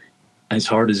kids as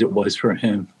hard as it was for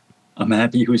him. I'm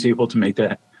happy he was able to make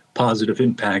that positive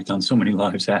impact on so many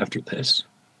lives after this.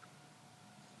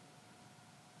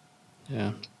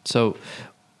 Yeah. So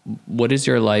what is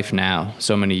your life now,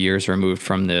 so many years removed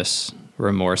from this,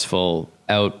 remorseful,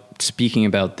 out speaking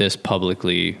about this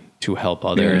publicly to help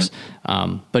others,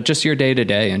 but just your day to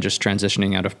day and just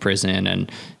transitioning out of prison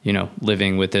and,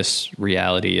 living with this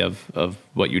reality of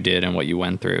what you did and what you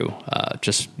went through,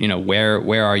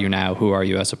 where are you now? Who are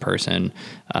you as a person?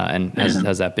 And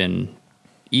has that been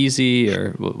easy,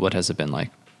 or what has it been like?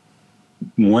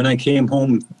 When I came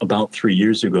home about 3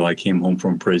 years ago, I came home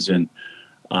from prison.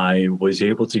 I was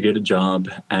able to get a job.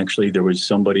 Actually, there was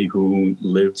somebody who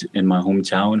lived in my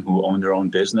hometown who owned their own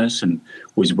business and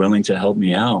was willing to help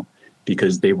me out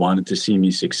because they wanted to see me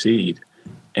succeed.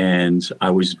 And I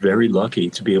was very lucky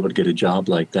to be able to get a job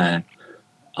like that.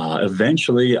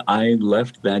 Eventually, I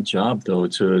left that job, though,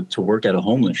 to work at a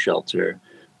homeless shelter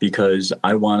because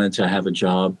I wanted to have a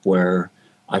job where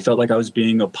I felt like I was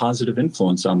being a positive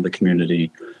influence on the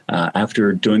community.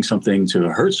 After doing something to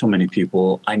hurt so many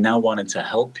people, I now wanted to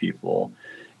help people.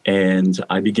 And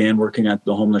I began working at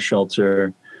the homeless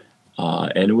shelter.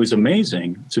 And it was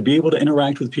amazing to be able to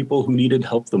interact with people who needed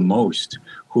help the most,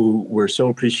 who were so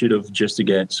appreciative just to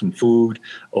get some food.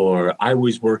 Or I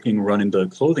was working running the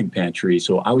clothing pantry,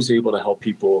 so I was able to help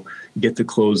people get the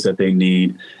clothes that they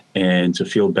need and to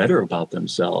feel better about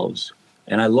themselves.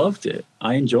 And I loved it.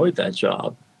 I enjoyed that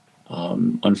job.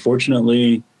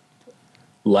 Unfortunately,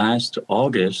 last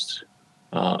August,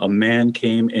 A man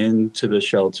came into the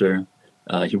shelter.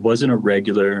 He wasn't a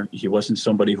regular. He wasn't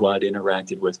somebody who I'd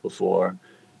interacted with before.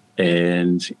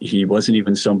 And he wasn't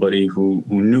even somebody who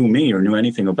knew me or knew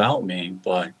anything about me.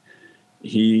 But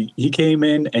he came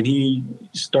in and he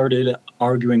started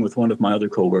arguing with one of my other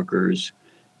coworkers.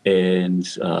 And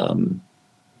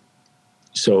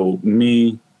so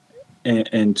me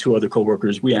and two other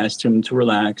coworkers, we asked him to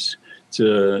relax,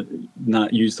 to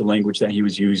not use the language that he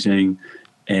was using,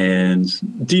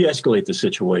 and de-escalate the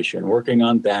situation. Working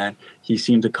on that, he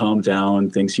seemed to calm down.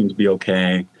 Things seemed to be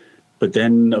okay. But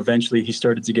then eventually he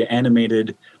started to get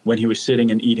animated when he was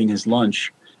sitting and eating his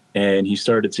lunch. And he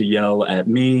started to yell at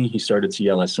me. He started to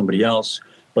yell at somebody else.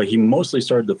 But he mostly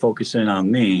started to focus in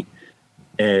on me.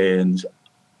 And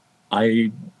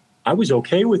I was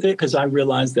okay with it because I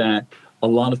realized that a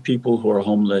lot of people who are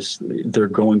homeless, they're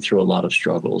going through a lot of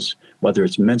struggles, whether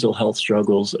it's mental health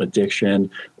struggles, addiction,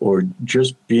 or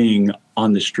just being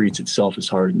on the streets itself is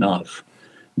hard enough.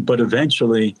 But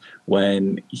eventually,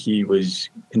 when he was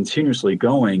continuously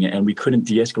going and we couldn't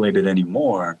de-escalate it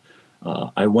anymore,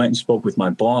 I went and spoke with my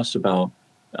boss about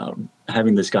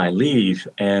having this guy leave.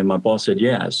 And my boss said,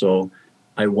 yeah. So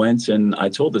I went and I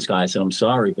told this guy, I said, I'm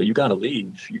sorry, but you got to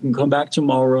leave. You can come back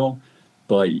tomorrow,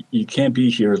 but you can't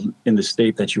be here in the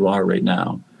state that you are right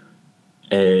now.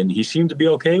 And he seemed to be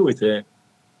okay with it.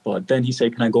 But then he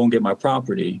said, can I go and get my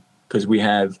property? Because we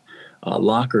have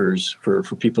lockers for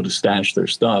people to stash their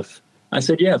stuff. I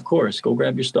said, yeah, of course, go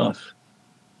grab your stuff.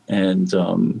 And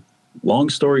long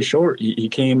story short, he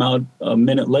came out a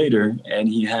minute later and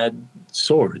he had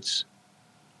swords.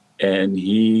 And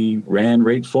he ran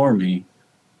right for me.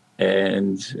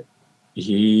 And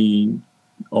he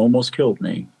almost killed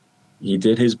me. He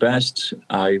did his best.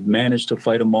 I managed to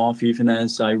fight him off even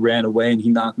as I ran away and he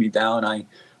knocked me down.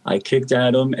 I kicked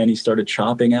at him and he started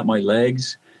chopping at my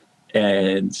legs.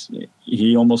 And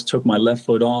he almost took my left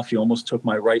foot off. He almost took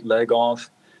my right leg off.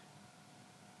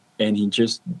 And he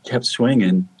just kept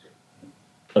swinging.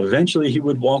 Eventually he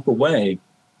would walk away.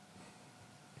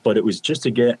 But it was just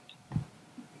to get,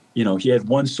 he had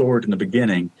one sword in the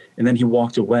beginning. And then he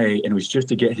walked away and it was just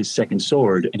to get his second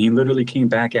sword. And he literally came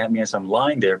back at me as I'm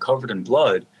lying there covered in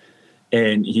blood.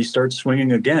 And he started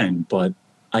swinging again. But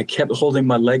I kept holding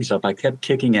my legs up. I kept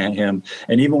kicking at him.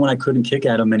 And even when I couldn't kick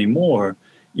at him anymore,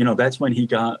 that's when he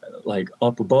got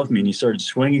up above me and he started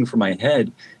swinging for my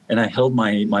head. And I held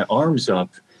my arms up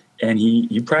and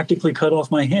he practically cut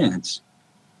off my hands.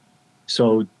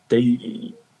 So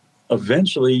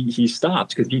eventually he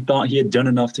stopped because he thought he had done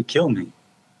enough to kill me.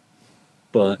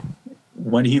 But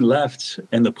when he left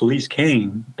and the police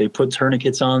came, they put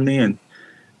tourniquets on me. And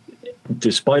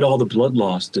despite all the blood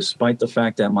loss, despite the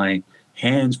fact that my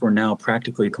hands were now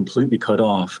practically completely cut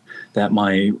off, that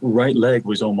my right leg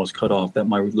was almost cut off, that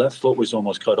my left foot was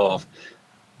almost cut off,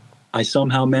 I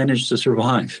somehow managed to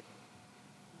survive.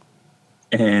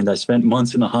 And I spent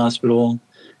months in the hospital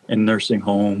and nursing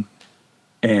home.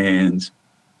 And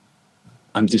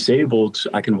I'm disabled.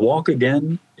 I can walk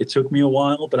again. It took me a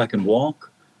while, but I can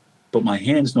walk. But my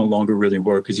hands no longer really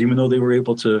work because even though they were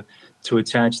able to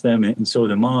attach them and sew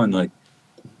them on,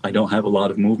 I don't have a lot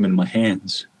of movement in my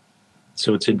hands.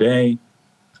 So today,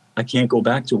 I can't go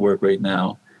back to work right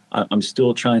now. I'm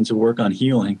still trying to work on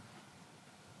healing,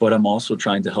 but I'm also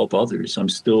trying to help others.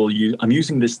 I'm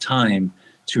using this time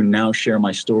to now share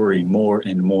my story more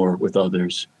and more with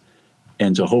others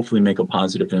and to hopefully make a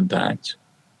positive impact.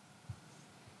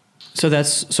 So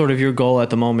that's sort of your goal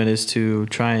at the moment, is to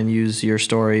try and use your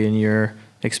story and your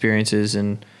experiences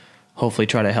and hopefully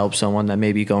try to help someone that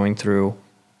may be going through,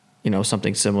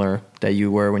 something similar that you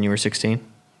were when you were 16?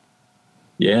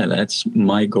 Yeah, that's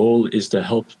my goal, is to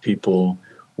help people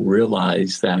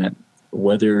realize that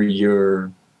whether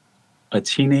you're a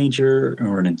teenager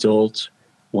or an adult,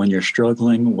 when you're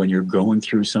struggling, when you're going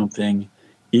through something,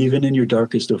 even in your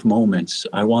darkest of moments,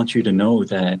 I want you to know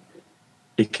that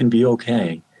it can be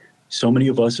okay. So many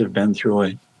of us have been through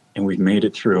it and we've made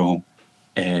it through,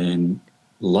 and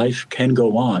life can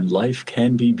go on. Life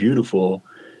can be beautiful.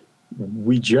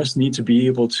 We just need to be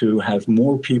able to have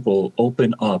more people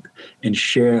open up and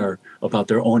share about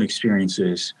their own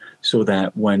experiences so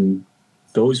that when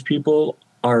those people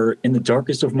are in the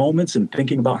darkest of moments and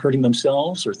thinking about hurting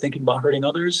themselves or thinking about hurting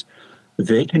others,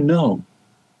 they can know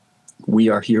we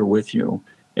are here with you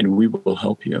and we will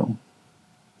help you.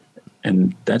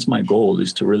 And that's my goal,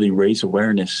 is to really raise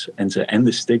awareness and to end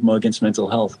the stigma against mental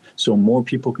health so more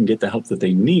people can get the help that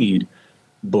they need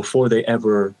before they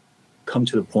ever come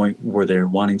to the point where they're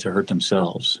wanting to hurt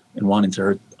themselves and wanting to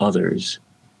hurt others.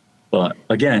 But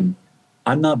again,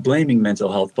 I'm not blaming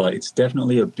mental health, but it's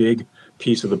definitely a big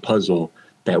piece of the puzzle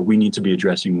that we need to be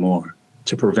addressing more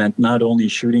to prevent not only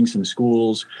shootings in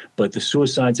schools, but the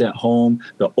suicides at home,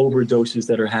 the overdoses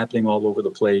that are happening all over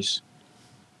the place.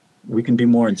 We can be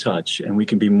more in touch, and we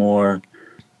can be more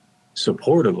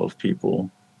supportive of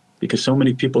people, because so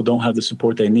many people don't have the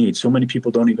support they need. So many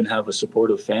people don't even have a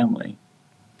supportive family.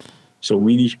 So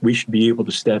we should be able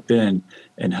to step in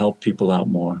and help people out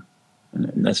more.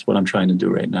 And that's what I'm trying to do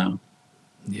right now.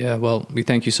 Yeah, well, we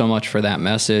thank you so much for that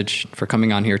message, for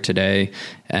coming on here today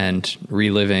and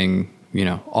reliving,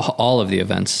 all of the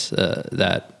events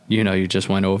that, you just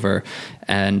went over.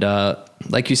 And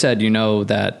like you said,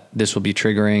 that this will be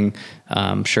triggering.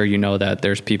 I'm sure that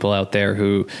there's people out there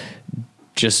who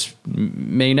just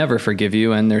may never forgive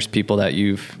you. And there's people that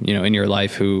you've, in your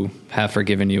life who have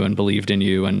forgiven you and believed in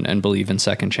you and believe in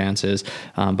second chances.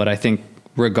 But I think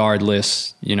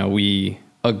regardless, we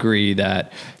agree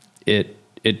that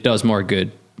it does more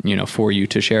good, for you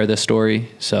to share this story.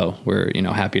 So we're,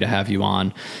 happy to have you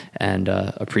on and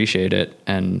appreciate it,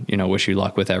 and, wish you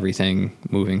luck with everything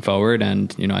moving forward.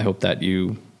 And, I hope that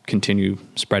you continue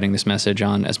spreading this message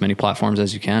on as many platforms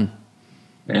as you can.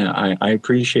 And I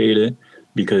appreciate it,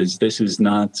 because this is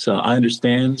not, I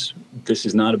understand this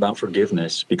is not about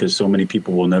forgiveness, because so many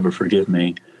people will never forgive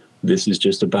me. This is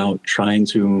just about trying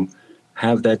to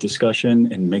have that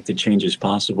discussion and make the changes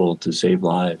possible to save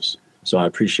lives. So I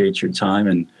appreciate your time,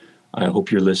 and I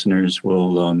hope your listeners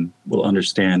will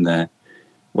understand that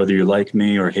whether you like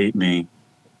me or hate me,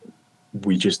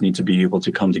 we just need to be able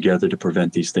to come together to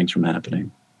prevent these things from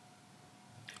happening.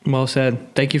 Well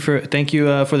said. Thank you for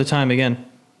the time again.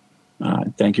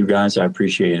 Thank you, guys. I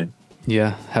appreciate it.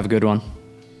 Yeah. Have a good one.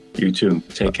 You too.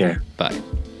 Take care. Bye.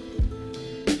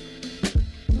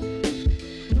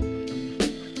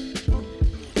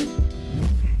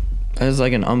 That is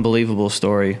like an unbelievable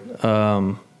story.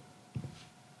 Wow.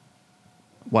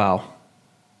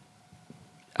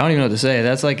 I don't even know what to say.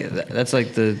 That's like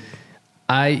the.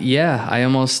 I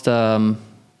almost just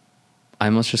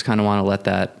kind of want to let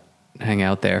that hang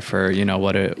out there for,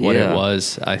 what it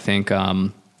was. I think,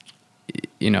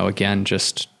 again,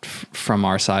 just from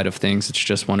our side of things, it's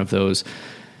just one of those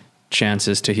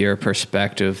chances to hear a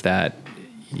perspective that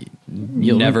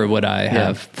never would I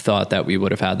have thought that we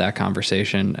would have had that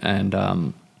conversation. And,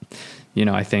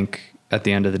 I think at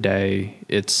the end of the day,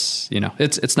 it's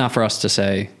not for us to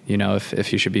say, if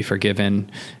he should be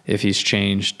forgiven, if he's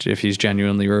changed, if he's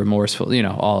genuinely remorseful,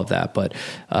 all of that. But,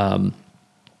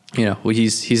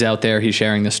 he's out there, he's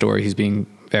sharing the story, he's being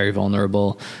very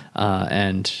vulnerable.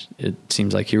 And it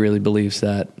seems like he really believes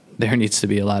that there needs to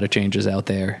be a lot of changes out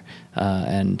there.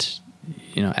 And,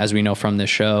 as we know from this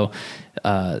show,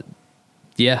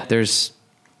 there's,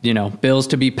 bills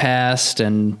to be passed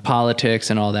and politics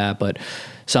and all that, but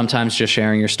sometimes just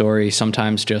sharing your story,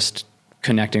 sometimes just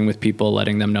connecting with people,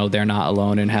 letting them know they're not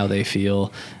alone in how they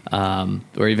feel,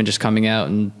 or even just coming out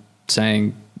and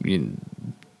saying,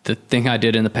 the thing I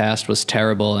did in the past was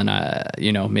terrible, and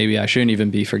maybe I shouldn't even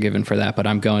be forgiven for that, but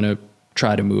I'm going to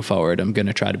try to move forward. I'm going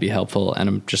to try to be helpful, and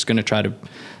I'm just going to try to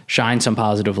shine some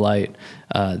positive light.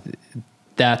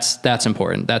 That's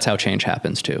important. That's how change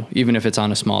happens too. Even if it's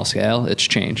on a small scale, it's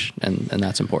change, and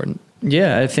that's important.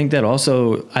 Yeah, I think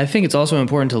it's also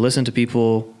important to listen to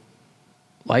people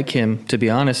like him, to be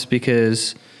honest,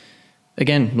 because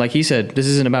again, like he said, this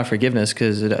isn't about forgiveness,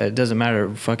 because it doesn't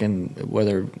matter fucking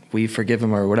whether we forgive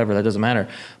him or whatever, that doesn't matter.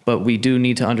 But we do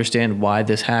need to understand why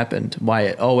this happened, why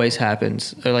it always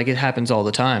happens, or like it happens all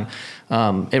the time.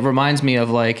 It reminds me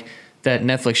of like that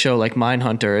Netflix show, like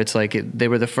Mindhunter. It's like they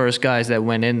were the first guys that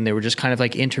went in and they were just kind of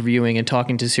like interviewing and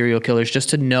talking to serial killers just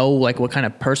to know like what kind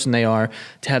of person they are,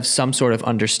 to have some sort of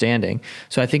understanding.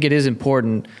 So I think it is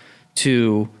important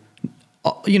to,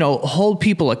 hold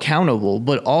people accountable,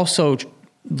 but also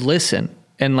listen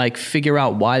and like figure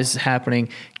out why this is happening.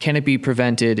 Can it be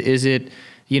prevented? Is it,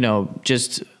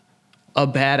 just a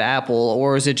bad apple,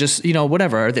 or is it just,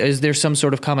 whatever? Is there some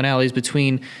sort of commonalities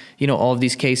between, all of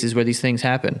these cases where these things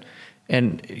happen?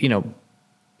 And,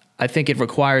 I think it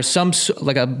requires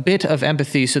like a bit of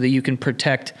empathy so that you can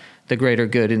protect the greater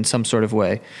good in some sort of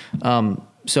way.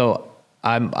 So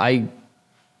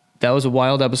that was a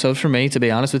wild episode for me, to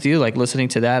be honest with you. Like listening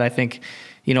to that, I think,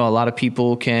 a lot of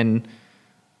people can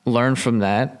learn from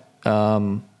that.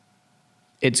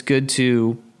 It's good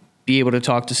to be able to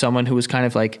talk to someone who was kind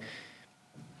of like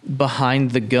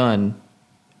behind the gun,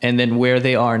 and then where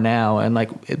they are now, and like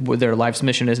what their life's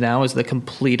mission is now, is the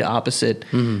complete opposite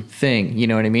thing. You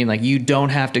know what I mean? Like you don't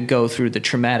have to go through the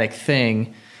traumatic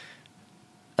thing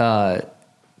to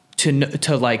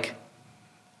like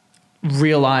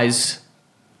realize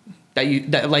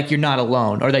that like you're not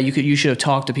alone, or that you should have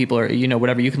talked to people, or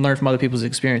whatever. You can learn from other people's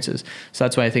experiences. So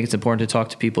that's why I think it's important to talk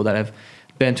to people that have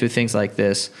been through things like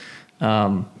this.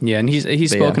 And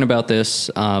he's spoken about this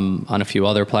on a few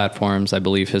other platforms. I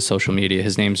believe his social media.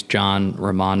 His name's John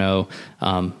Romano.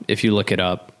 If you look it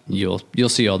up, you'll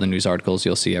see all the news articles.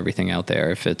 You'll see everything out there.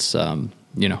 If it's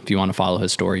if you want to follow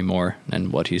his story more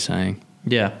and what he's saying.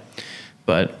 Yeah,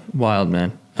 but wild,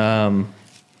 man. For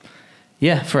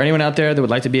anyone out there that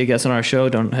would like to be a guest on our show,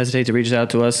 don't hesitate to reach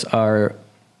out to us. Our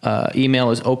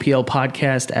email is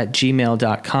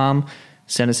oplpodcast@gmail.com.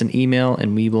 Send us an email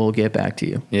and we will get back to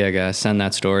you. Yeah, guys, send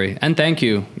that story. And thank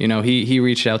you. He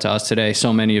reached out to us today.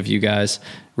 So many of you guys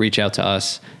reach out to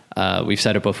us. We've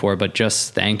said it before, but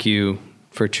just thank you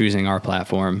for choosing our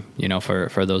platform,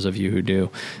 for those of you who do.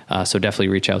 So definitely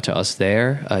reach out to us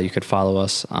there. You could follow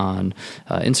us on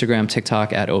Instagram,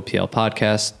 TikTok at OPL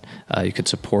Podcast. You could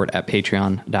support at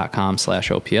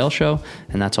patreon.com/OPL show.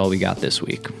 And that's all we got this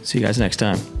week. See you guys next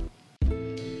time.